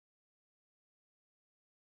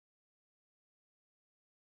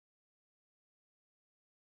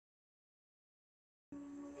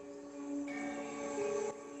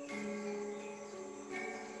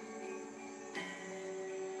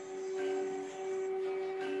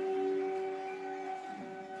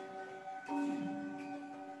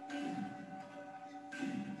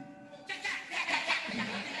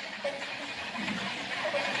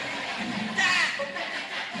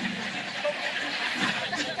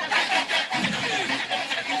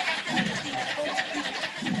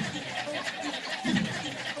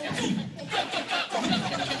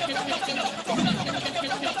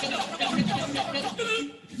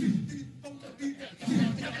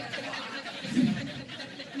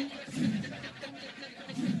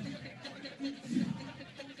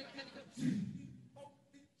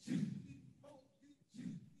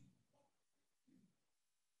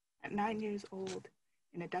9 years old,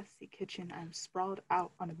 in a dusty kitchen, I am sprawled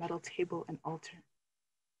out on a metal table and altar.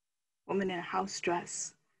 Woman in a house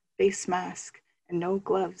dress, face mask, and no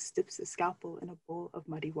gloves dips a scalpel in a bowl of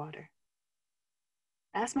muddy water.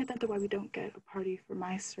 I asked my tante why we don't get a party for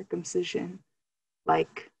my circumcision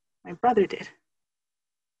like my brother did.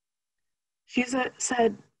 She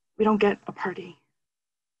said we don't get a party.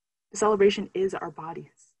 The celebration is our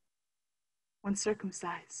bodies. Once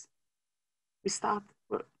circumcised,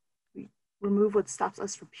 we remove what stops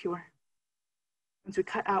us from pure. Once we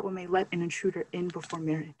cut out what may let an intruder in before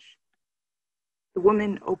marriage. The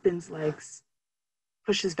woman opens legs,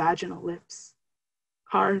 pushes vaginal lips,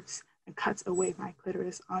 carves and cuts away my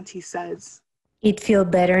clitoris. Auntie says, "It feel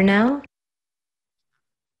better now?"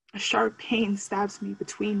 A sharp pain stabs me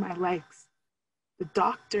between my legs. The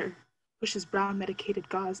doctor pushes brown medicated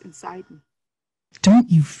gauze inside me. Don't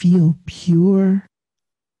you feel pure?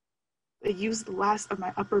 They use the last of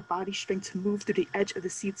my upper body strength to move through the edge of the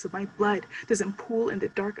seat so my blood doesn't pool in the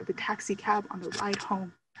dark of the taxi cab on the ride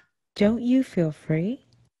home. Don't you feel free?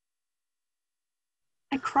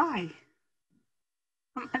 I cry.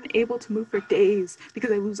 I'm unable to move for days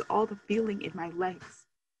because I lose all the feeling in my legs.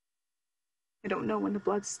 I don't know when the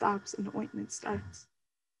blood stops and the ointment starts.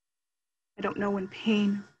 I don't know when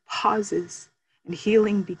pain pauses and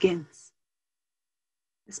healing begins,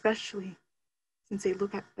 especially since they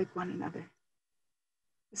look like one another,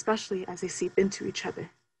 especially as they seep into each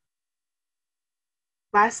other.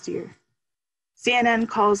 Last year, CNN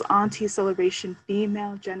calls Auntie celebration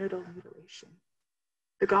female genital mutilation.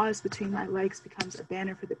 The gauze between my legs becomes a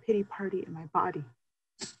banner for the pity party in my body.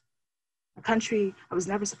 A country I was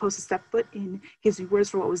never supposed to step foot in gives me words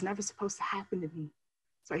for what was never supposed to happen to me.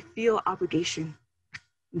 So I feel obligation.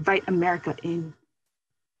 Invite America in.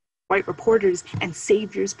 White reporters and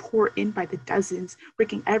saviors pour in by the dozens,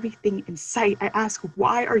 breaking everything in sight. I ask,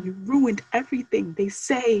 why are you ruined everything? They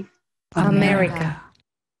say, America.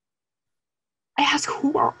 I ask,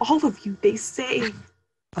 who are all of you? They say,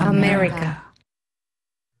 America.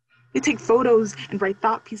 They take photos and write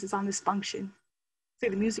thought pieces on this function. Say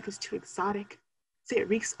the music is too exotic. Say it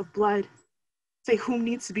reeks of blood. Say who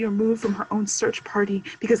needs to be removed from her own search party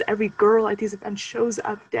because every girl at these events shows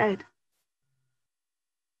up dead.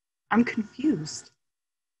 I'm confused.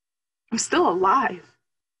 I'm still alive.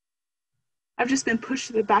 I've just been pushed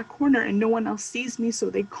to the back corner and no one else sees me, so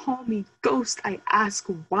they call me ghost. I ask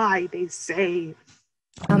why. They say,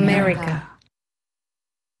 America.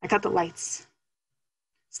 I cut the lights.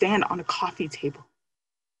 Stand on a coffee table.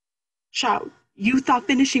 Shout, you thought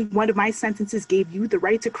finishing one of my sentences gave you the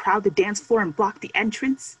right to crowd the dance floor and block the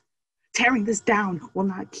entrance? Tearing this down will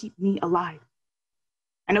not keep me alive.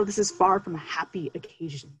 I know this is far from a happy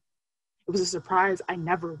occasion. It was a surprise I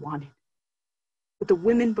never wanted. But the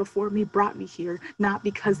women before me brought me here, not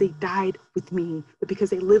because they died with me, but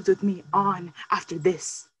because they lived with me on after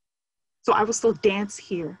this. So I will still dance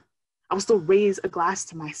here. I will still raise a glass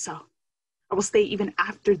to myself. I will stay even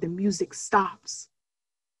after the music stops.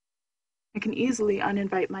 I can easily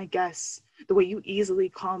uninvite my guests the way you easily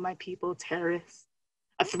call my people terrorists,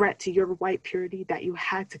 a threat to your white purity that you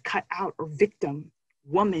had to cut out, or victim,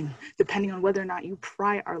 woman, depending on whether or not you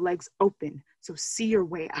pry our legs open. So see your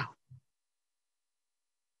way out.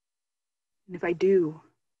 And if I do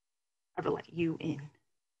ever let you in,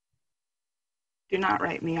 do not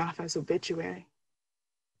write me off as obituary.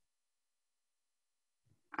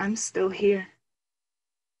 I'm still here,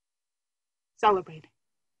 celebrating.